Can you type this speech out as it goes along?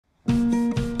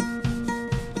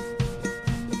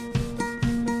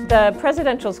The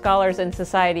Presidential Scholars in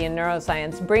Society and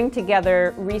Neuroscience bring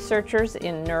together researchers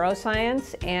in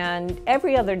neuroscience and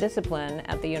every other discipline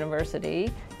at the university,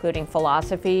 including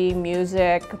philosophy,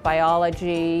 music,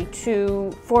 biology,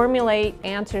 to formulate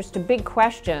answers to big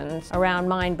questions around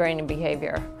mind, brain, and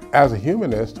behavior. As a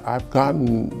humanist, I've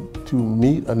gotten to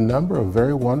meet a number of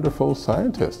very wonderful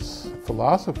scientists,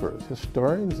 philosophers,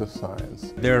 historians of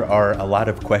science. There are a lot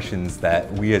of questions that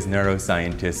we as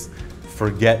neuroscientists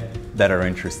forget that are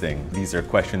interesting. These are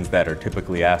questions that are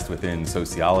typically asked within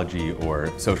sociology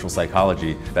or social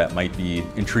psychology that might be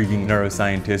intriguing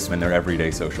neuroscientists in their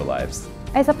everyday social lives.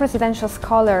 As a presidential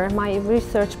scholar, my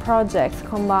research project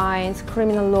combines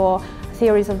criminal law,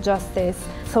 theories of justice,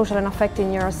 social and affective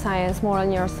neuroscience, moral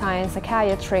neuroscience,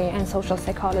 psychiatry, and social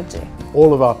psychology.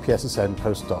 All of our PSSN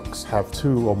postdocs have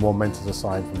 2 or more mentors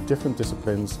assigned from different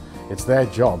disciplines. It's their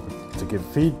job to give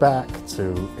feedback,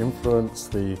 to influence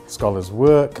the scholar's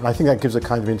work, and I think that gives a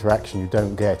kind of interaction you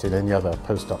don't get in any other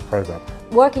postdoc program.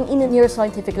 Working in a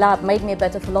neuroscientific lab made me a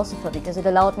better philosopher because it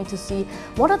allowed me to see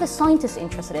what are the scientists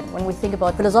interested in when we think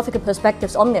about philosophical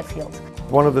perspectives on their field.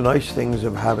 One of the nice things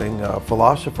of having a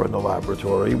philosopher in the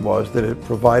laboratory was that it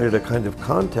provided a kind of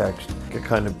context, a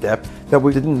kind of depth that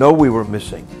we didn't know we were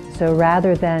missing. So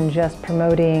rather than just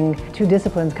promoting 2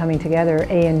 disciplines coming together,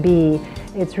 A and B,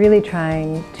 it's really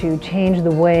trying to change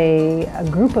the way a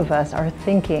group of us are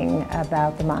thinking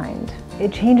about the mind.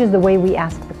 It changes the way we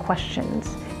ask the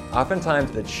questions.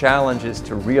 Oftentimes the challenge is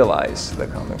to realize the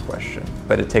common question,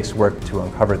 but it takes work to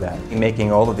uncover that.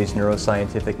 Making all of these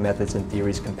neuroscientific methods and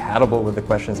theories compatible with the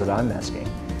questions that I'm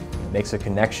asking makes a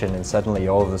connection, and suddenly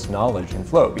all of this knowledge can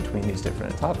flow between these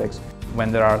different topics.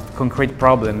 When there are concrete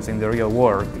problems in the real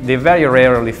world, they very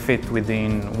rarely fit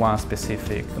within one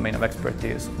specific domain of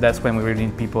expertise. That's when we really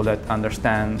need people that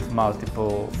understand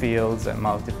multiple fields and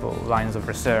multiple lines of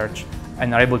research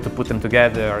and are able to put them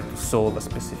together to solve a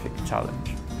specific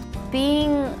challenge.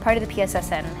 Being part of the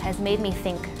PSSN has made me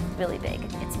think really big.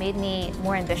 It's made me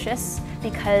more ambitious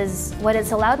because what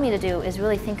it's allowed me to do is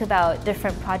really think about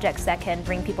different projects that can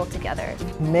bring people together.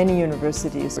 Many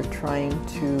universities are trying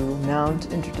to mount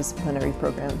interdisciplinary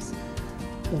programs.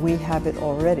 We have it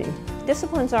already.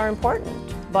 Disciplines are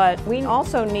important, but we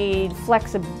also need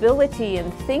flexibility in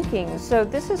thinking. So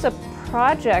this is a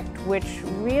project which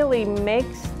really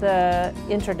makes the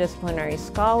interdisciplinary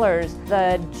scholars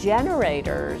the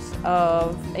generators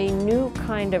of a new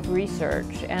kind of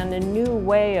research and a new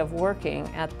way of working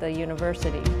at the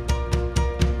university.